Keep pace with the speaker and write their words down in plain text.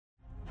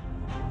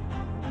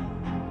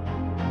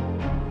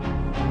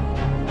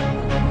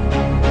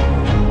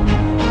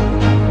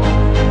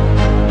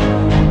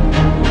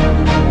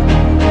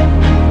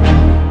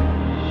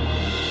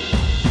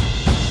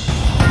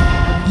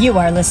You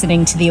are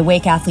listening to the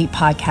Awake Athlete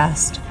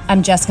Podcast.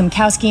 I'm Jessica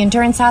Mikowski,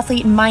 endurance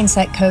athlete and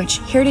mindset coach,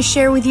 here to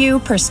share with you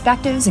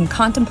perspectives and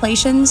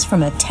contemplations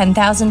from a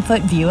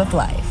 10,000-foot view of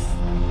life.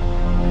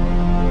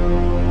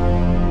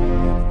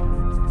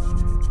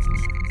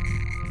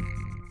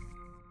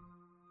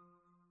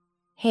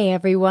 Hey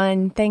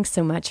everyone, thanks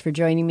so much for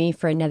joining me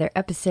for another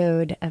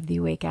episode of the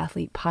Awake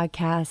Athlete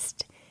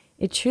Podcast.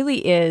 It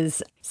truly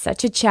is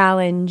such a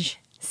challenge,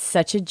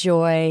 such a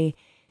joy,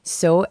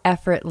 so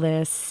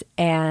effortless,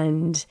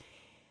 and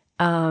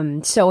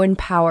so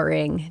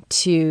empowering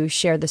to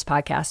share this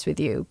podcast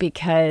with you,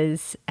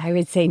 because I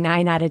would say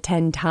 9 out of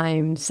 10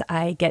 times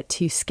I get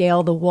to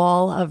scale the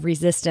wall of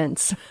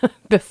resistance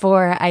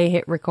before I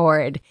hit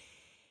record.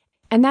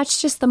 And that's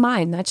just the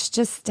mind. That's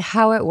just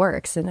how it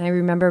works. And I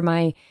remember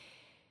my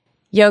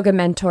yoga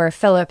mentor,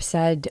 Philip,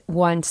 said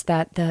once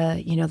that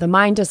the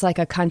mind is like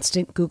a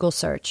constant Google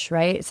search,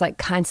 right? It's like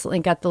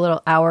constantly got the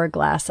little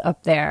hourglass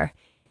up there.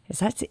 I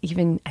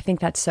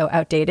think that's so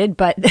outdated,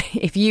 but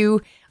if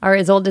you are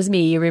as old as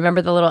me, you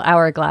remember the little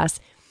hourglass,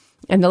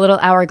 and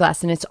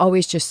it's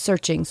always just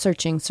searching. And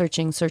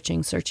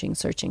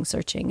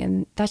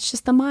that's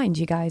just the mind,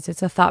 you guys.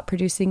 It's a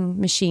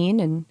thought-producing machine,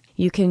 and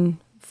you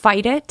can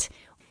fight it,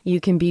 you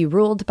can be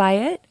ruled by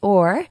it,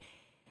 or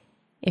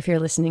if you're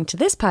listening to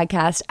this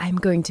podcast, I'm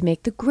going to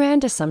make the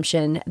grand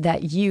assumption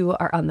that you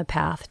are on the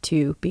path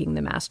to being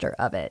the master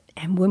of it.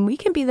 And when we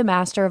can be the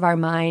master of our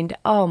mind,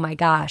 oh my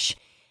gosh.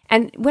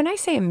 And when I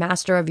say a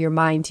master of your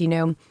mind,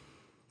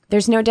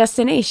 there's no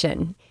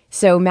destination.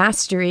 So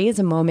mastery is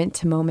a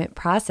moment-to-moment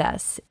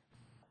process.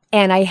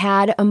 And I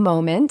had a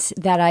moment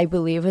that I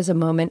believe was a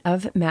moment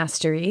of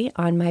mastery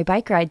on my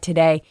bike ride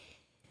today.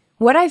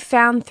 What I've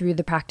found through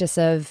the practice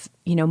of,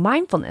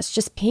 mindfulness,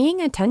 just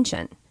paying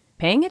attention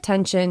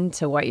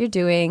to what you're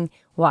doing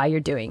while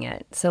you're doing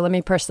it. So let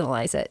me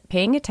personalize it.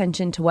 Paying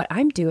attention to what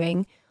I'm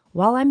doing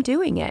while I'm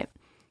doing it.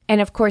 And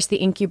of course, the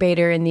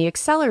incubator and the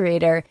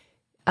accelerator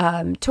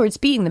towards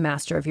being the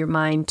master of your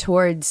mind,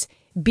 towards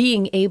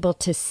being able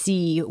to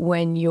see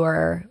when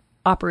you're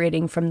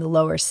operating from the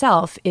lower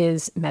self,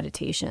 is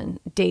meditation,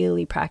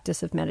 daily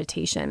practice of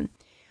meditation.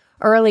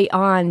 Early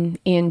on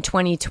in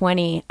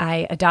 2020,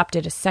 I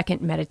adopted a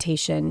second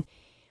meditation,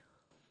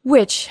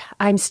 which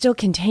I'm still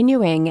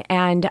continuing,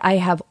 and I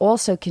have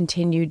also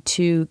continued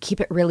to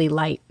keep it really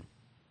light.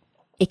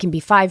 It can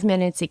be 5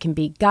 minutes, it can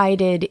be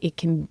guided, it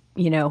can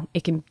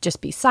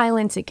just be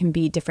silence, it can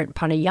be different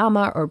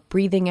pranayama or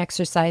breathing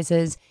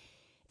exercises.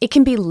 It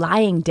can be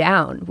lying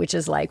down, which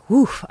is like,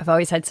 whew, I've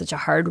always had such a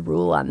hard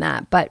rule on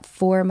that. But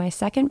for my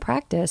second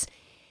practice,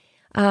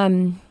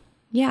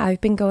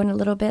 I've been going a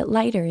little bit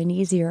lighter and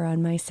easier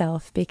on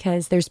myself,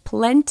 because there's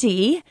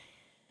plenty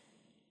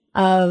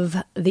of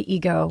the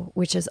ego,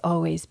 which is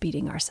always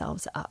beating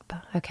ourselves up.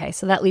 Okay,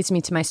 so that leads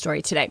me to my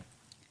story today.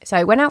 So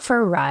I went out for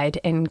a ride,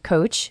 and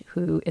Coach,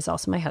 who is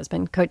also my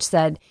husband, Coach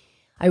said,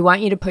 I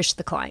want you to push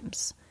the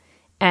climbs,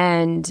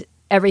 and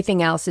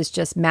everything else is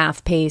just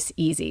math pace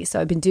easy. So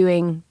I've been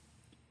doing,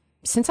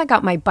 since I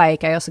got my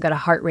bike, I also got a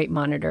heart rate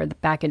monitor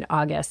back in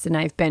August, and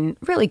I've been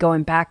really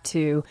going back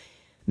to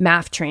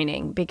math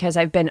training, because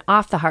I've been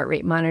off the heart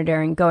rate monitor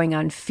and going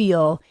on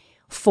feel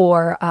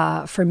for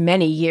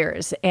many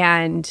years.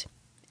 And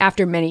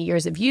after many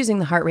years of using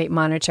the heart rate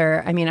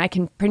monitor, I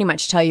can pretty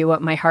much tell you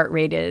what my heart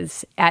rate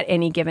is at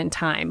any given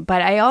time.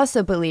 But I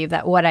also believe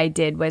that what I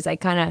did was I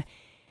kind of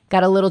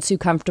got a little too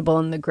comfortable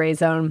in the gray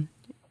zone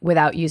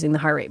without using the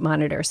heart rate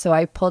monitor. So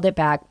I pulled it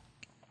back,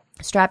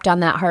 strapped on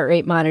that heart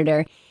rate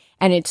monitor,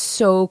 and it's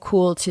so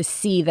cool to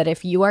see that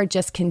if you are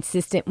just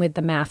consistent with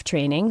the math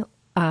training,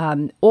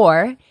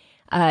 or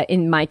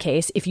in my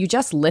case, if you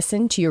just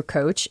listen to your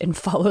coach and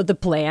follow the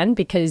plan,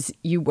 because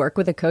you work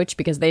with a coach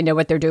because they know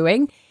what they're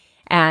doing.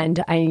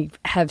 And I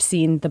have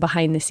seen the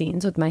behind the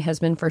scenes with my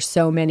husband for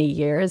so many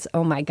years.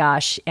 Oh my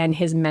gosh. And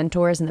his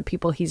mentors and the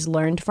people he's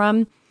learned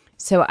from.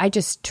 So I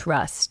just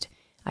trust.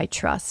 I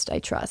trust.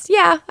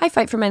 Yeah, I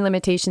fight for my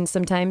limitations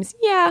sometimes.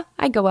 Yeah,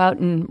 I go out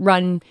and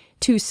run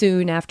too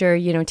soon after,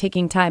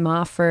 taking time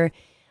off for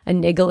a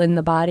niggle in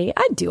the body.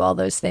 I do all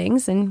those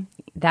things. And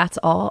that's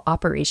all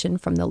operation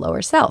from the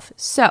lower self.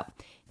 So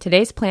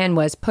today's plan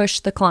was push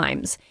the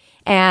climbs.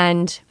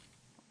 And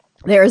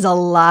there's a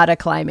lot of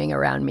climbing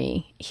around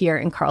me here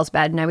in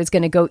Carlsbad, and I was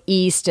going to go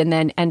east and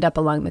then end up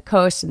along the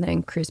coast and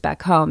then cruise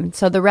back home.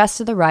 So the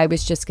rest of the ride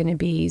was just going to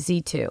be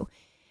Z2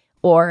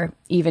 or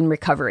even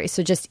recovery.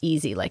 So just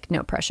easy, like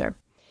no pressure.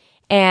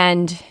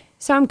 And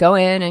so I'm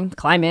going and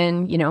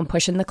climbing, I'm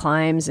pushing the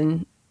climbs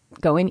and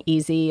going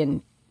easy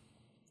and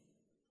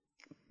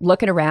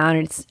looking around.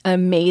 And it's an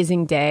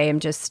amazing day. I'm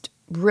just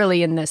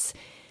really in this,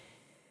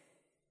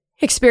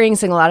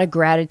 experiencing a lot of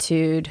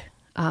gratitude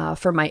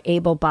for my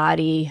able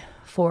body,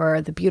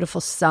 for the beautiful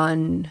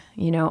sun,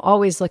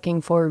 always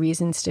looking for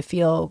reasons to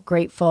feel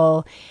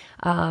grateful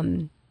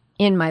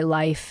in my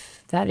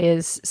life. That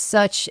is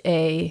such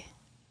a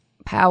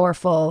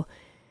powerful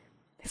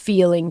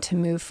feeling to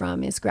move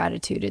from, is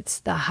gratitude. It's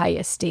the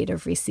highest state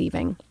of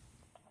receiving.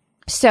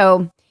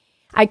 So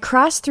I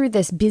crossed through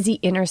this busy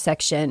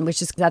intersection,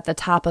 which is at the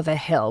top of a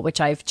hill, which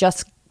I've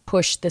just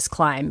push this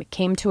climb,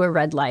 came to a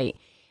red light,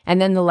 and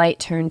then the light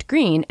turned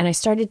green and I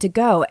started to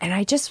go. And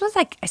I just was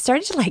like, I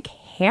started to like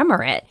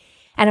hammer it.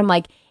 And I'm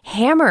like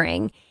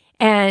hammering.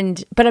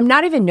 But I'm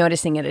not even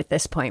noticing it at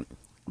this point.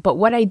 But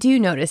what I do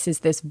notice is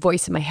this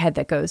voice in my head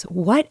that goes,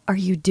 what are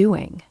you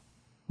doing?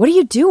 What are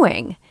you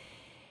doing?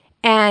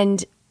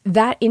 And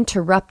that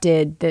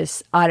interrupted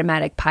this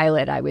automatic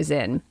pilot I was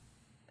in.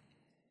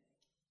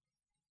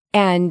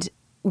 And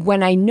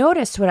when I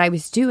noticed what I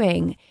was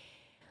doing,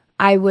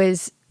 I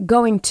was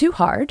going too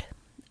hard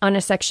on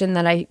a section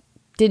that I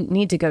didn't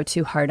need to go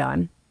too hard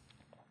on.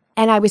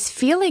 And I was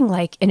feeling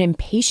like an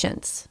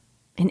impatience,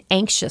 an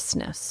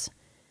anxiousness.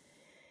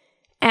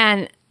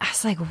 And I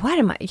was like, what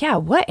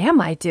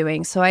am I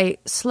doing? So I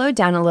slowed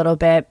down a little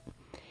bit,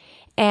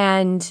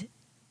 and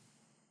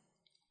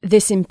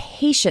this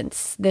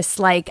impatience, this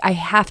like, I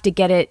have to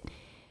get it,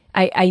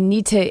 I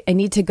need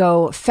to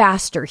go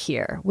faster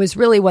here, was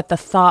really what the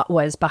thought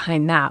was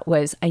behind that,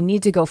 was I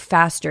need to go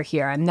faster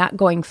here. I'm not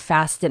going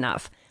fast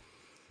enough.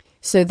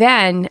 So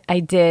then I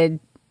did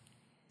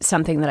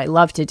something that I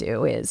love to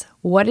do, is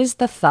what is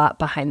the thought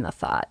behind the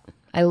thought?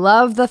 I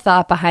love the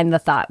thought behind the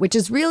thought, which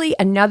is really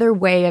another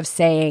way of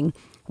saying,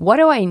 what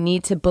do I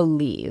need to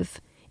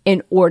believe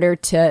in order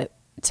to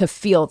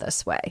feel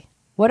this way?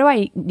 What do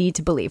I need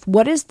to believe?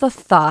 What is the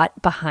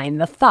thought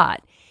behind the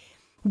thought?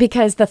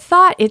 Because the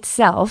thought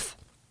itself,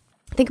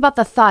 think about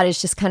the thought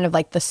as just kind of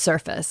like the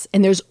surface,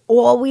 and there's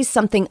always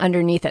something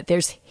underneath it.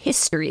 There's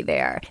history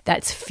there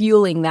that's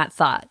fueling that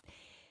thought.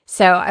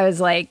 So I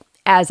was like,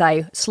 as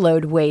I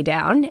slowed way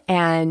down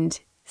and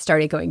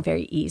started going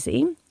very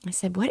easy, I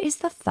said, what is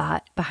the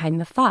thought behind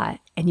the thought?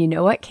 And you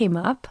know what came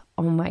up?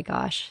 Oh my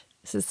gosh,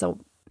 this is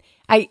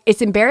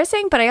it's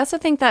embarrassing, but I also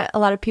think that a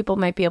lot of people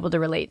might be able to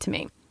relate to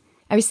me.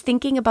 I was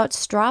thinking about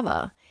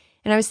Strava,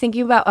 and I was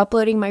thinking about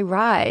uploading my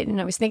ride,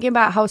 and I was thinking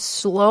about how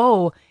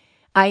slow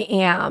I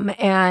am.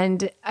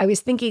 And I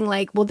was thinking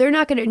like, well, they're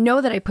not going to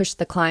know that I pushed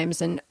the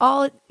climbs, and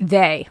all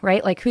they,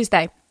 right? Like, who's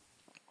they?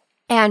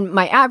 And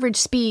my average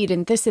speed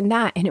and this and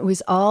that. And it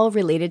was all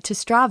related to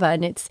Strava.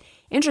 And it's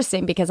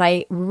interesting because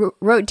I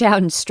wrote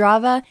down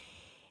Strava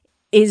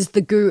is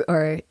the guru,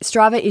 or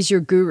Strava is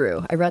your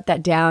guru. I wrote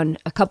that down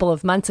a couple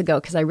of months ago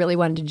because I really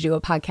wanted to do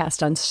a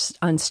podcast on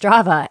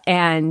Strava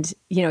and,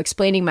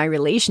 explaining my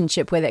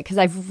relationship with it, because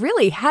I've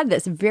really had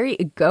this very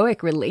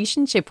egoic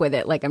relationship with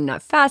it. Like, I'm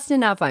not fast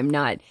enough. I'm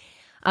not,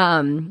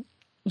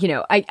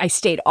 I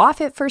stayed off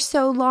it for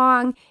so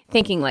long,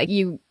 thinking like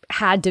you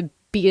had to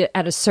be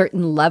at a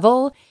certain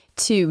level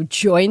to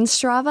join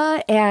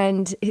Strava.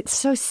 And it's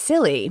so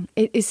silly.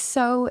 It is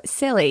so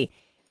silly.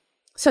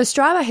 So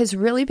Strava has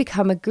really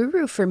become a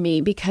guru for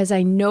me because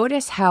I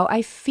notice how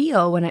I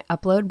feel when I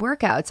upload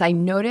workouts. I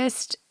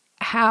noticed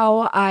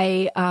how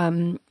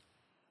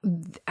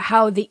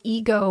how the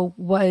ego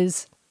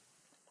was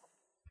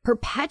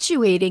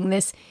perpetuating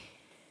this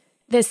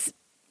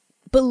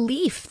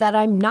belief that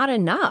I'm not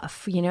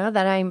enough,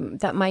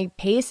 that my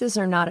paces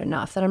are not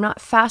enough, that I'm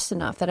not fast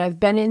enough, that I've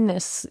been in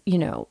this,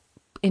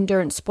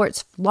 endurance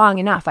sports long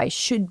enough. I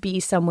should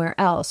be somewhere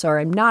else, or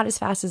I'm not as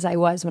fast as I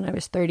was when I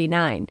was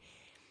 39.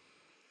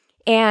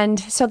 And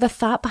so the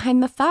thought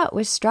behind the thought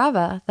was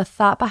Strava. The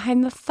thought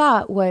behind the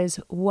thought was,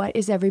 what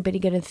is everybody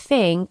going to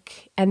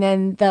think? And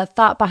then the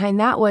thought behind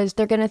that was,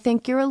 they're going to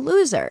think you're a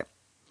loser.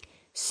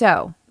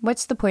 So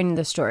what's the point of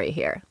the story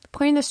here? The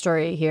point of the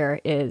story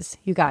here is,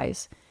 you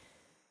guys,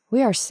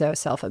 we are so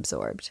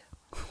self-absorbed.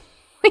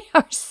 We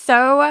are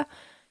so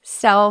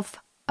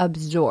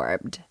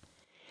self-absorbed.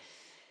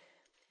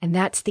 And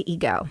that's the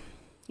ego.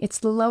 It's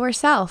the lower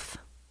self.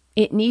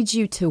 It needs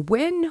you to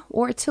win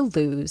or to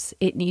lose.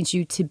 It needs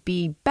you to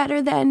be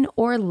better than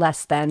or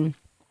less than.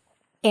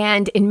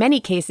 And in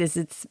many cases,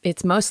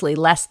 it's mostly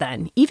less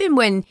than. Even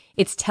when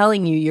it's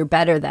telling you you're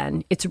better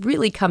than, it's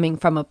really coming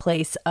from a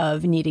place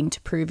of needing to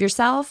prove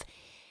yourself,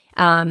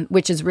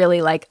 which is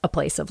really like a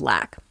place of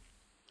lack.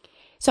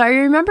 So I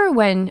remember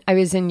when I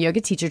was in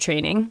yoga teacher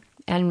training,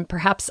 and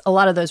perhaps a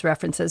lot of those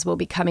references will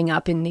be coming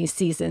up in these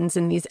seasons,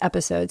 in these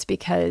episodes,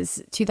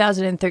 because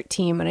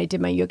 2013, when I did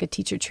my yoga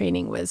teacher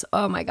training, was,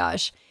 oh my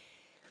gosh,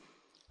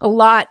 a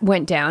lot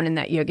went down in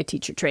that yoga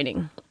teacher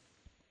training.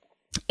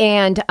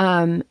 And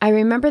I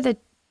remember that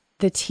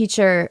the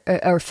teacher,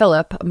 or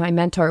Philip, my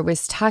mentor,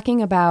 was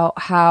talking about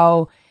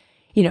how,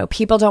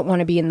 people don't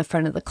want to be in the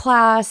front of the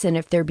class, and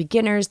if they're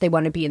beginners, they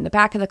want to be in the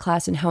back of the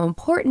class, and how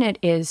important it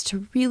is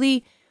to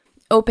really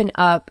open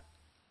up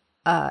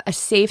a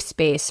safe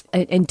space,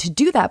 and to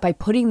do that by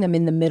putting them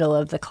in the middle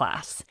of the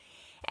class.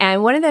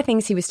 And one of the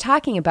things he was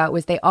talking about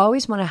was they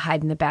always want to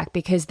hide in the back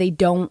because they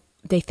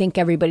think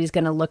everybody's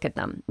going to look at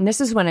them. And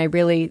this is when I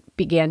really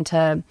began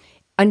to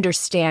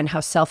understand how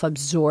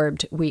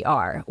self-absorbed we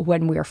are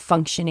when we are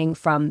functioning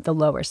from the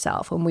lower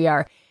self, when we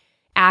are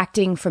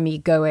acting from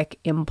egoic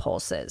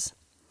impulses.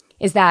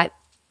 Is that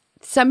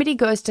somebody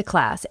goes to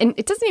class, and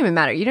it doesn't even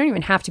matter. You don't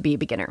even have to be a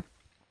beginner.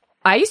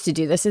 I used to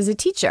do this as a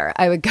teacher.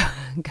 I would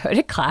go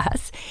to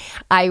class.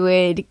 I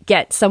would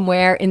get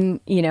somewhere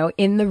in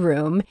the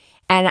room,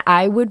 And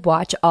I would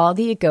watch all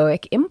the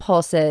egoic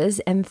impulses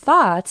and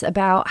thoughts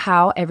about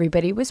how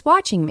everybody was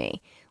watching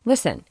me.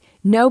 Listen,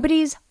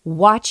 nobody's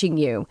watching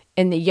you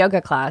in the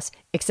yoga class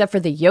except for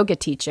the yoga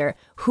teacher,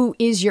 who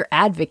is your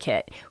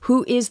advocate,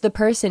 who is the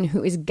person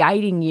who is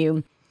guiding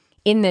you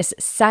in this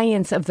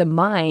science of the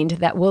mind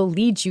that will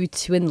lead you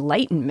to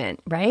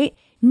enlightenment, right?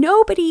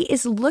 Nobody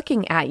is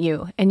looking at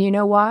you. And you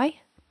know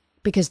why?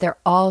 Because they're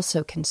all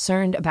so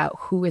concerned about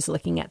who is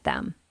looking at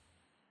them.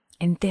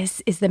 And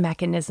this is the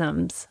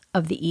mechanisms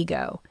of the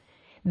ego.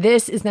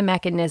 This is the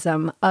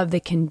mechanism of the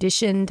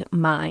conditioned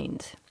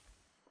mind.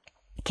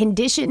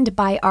 Conditioned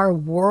by our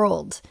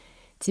world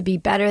to be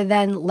better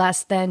than,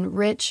 less than,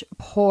 rich,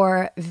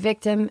 poor,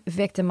 victim,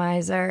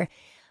 victimizer,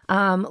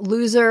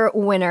 loser,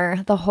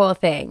 winner, the whole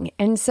thing.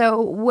 And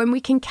so when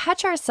we can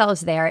catch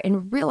ourselves there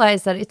and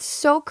realize that it's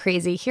so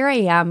crazy, here I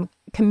am,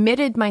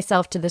 committed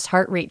myself to this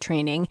heart rate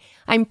training,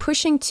 I'm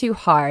pushing too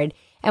hard.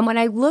 And when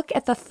I look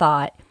at the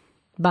thought,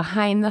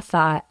 behind the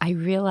thought, I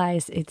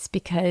realize it's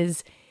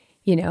because,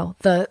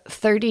 the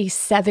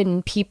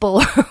 37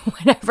 people or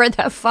whatever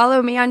that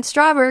follow me on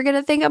Strava are going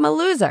to think I'm a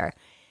loser.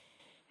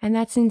 And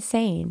that's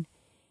insane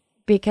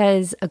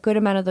because a good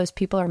amount of those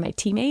people are my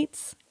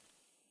teammates,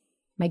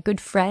 my good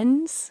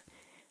friends,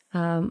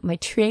 my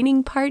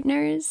training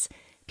partners,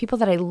 people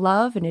that I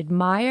love and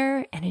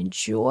admire and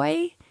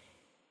enjoy.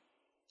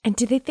 And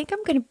do they think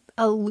I'm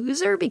a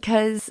loser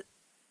because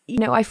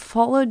I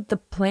followed the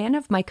plan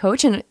of my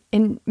coach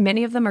and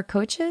many of them are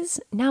coaches?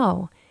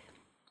 No.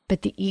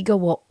 But the ego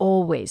will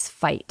always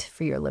fight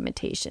for your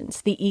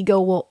limitations. The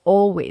ego will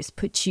always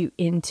put you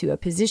into a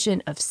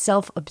position of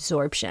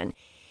self-absorption.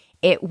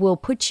 It will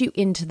put you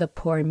into the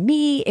poor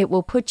me. It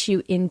will put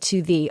you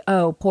into the,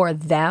 poor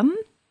them.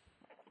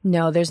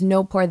 No, there's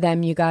no poor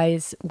them, you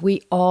guys.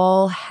 We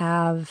all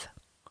have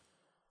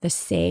the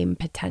same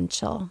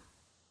potential.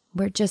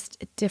 We're just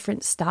at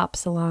different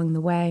stops along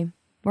the way.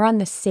 We're on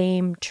the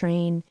same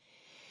train.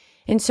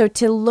 And so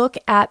to look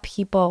at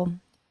people,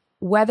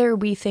 whether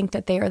we think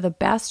that they are the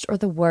best or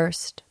the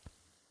worst,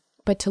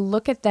 but to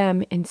look at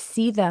them and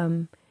see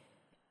them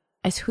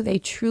as who they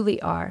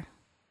truly are,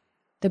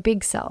 the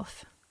big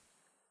self,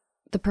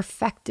 the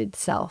perfected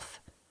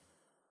self,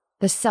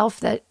 the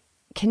self that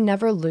can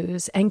never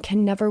lose and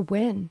can never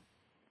win,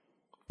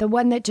 the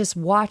one that just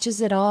watches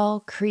it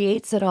all,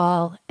 creates it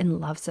all, and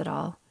loves it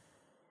all.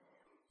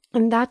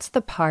 And that's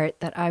the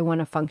part that I want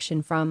to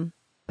function from.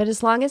 But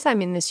as long as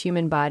I'm in this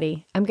human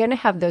body, I'm going to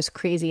have those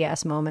crazy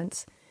ass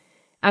moments.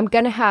 I'm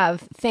going to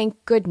have,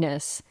 thank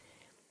goodness,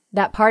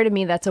 that part of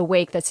me that's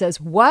awake that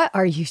says, what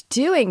are you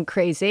doing,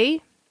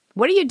 crazy?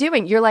 What are you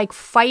doing? You're like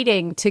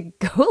fighting to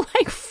go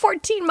like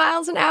 14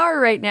 miles an hour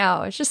right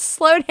now. Just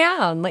slow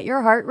down. Let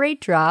your heart rate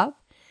drop.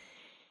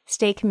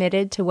 Stay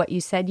committed to what you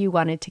said you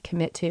wanted to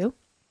commit to,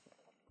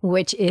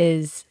 which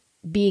is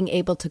being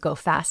able to go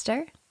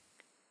faster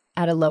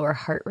at a lower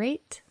heart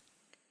rate,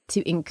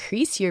 to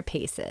increase your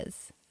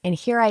paces. And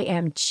here I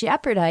am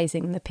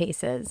jeopardizing the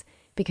paces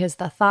because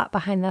the thought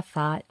behind the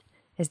thought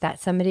is that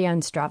somebody on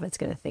Strava is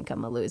going to think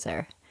I'm a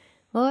loser.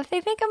 Well, if they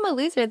think I'm a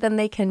loser, then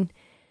they can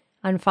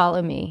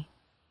unfollow me.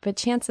 But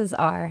chances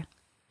are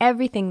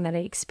everything that I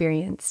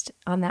experienced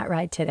on that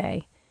ride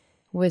today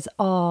was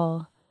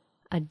all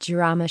a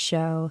drama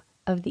show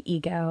of the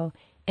ego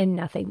and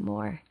nothing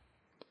more.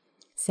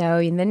 So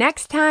the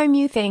next time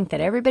you think that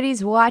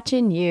everybody's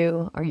watching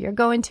you, or you're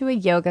going to a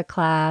yoga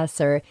class,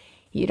 or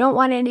you don't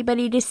want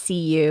anybody to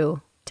see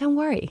you, don't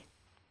worry.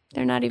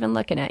 They're not even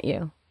looking at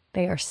you.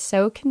 They are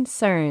so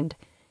concerned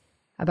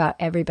about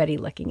everybody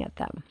looking at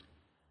them.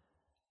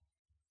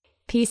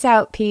 Peace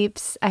out,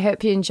 peeps. I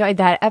hope you enjoyed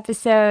that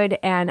episode,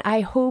 and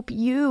I hope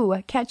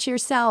you catch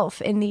yourself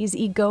in these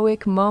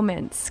egoic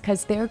moments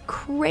because they're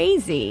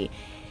crazy.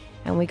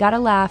 And we got to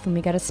laugh and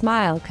we got to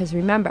smile because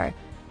remember,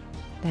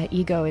 that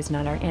ego is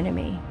not our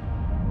enemy.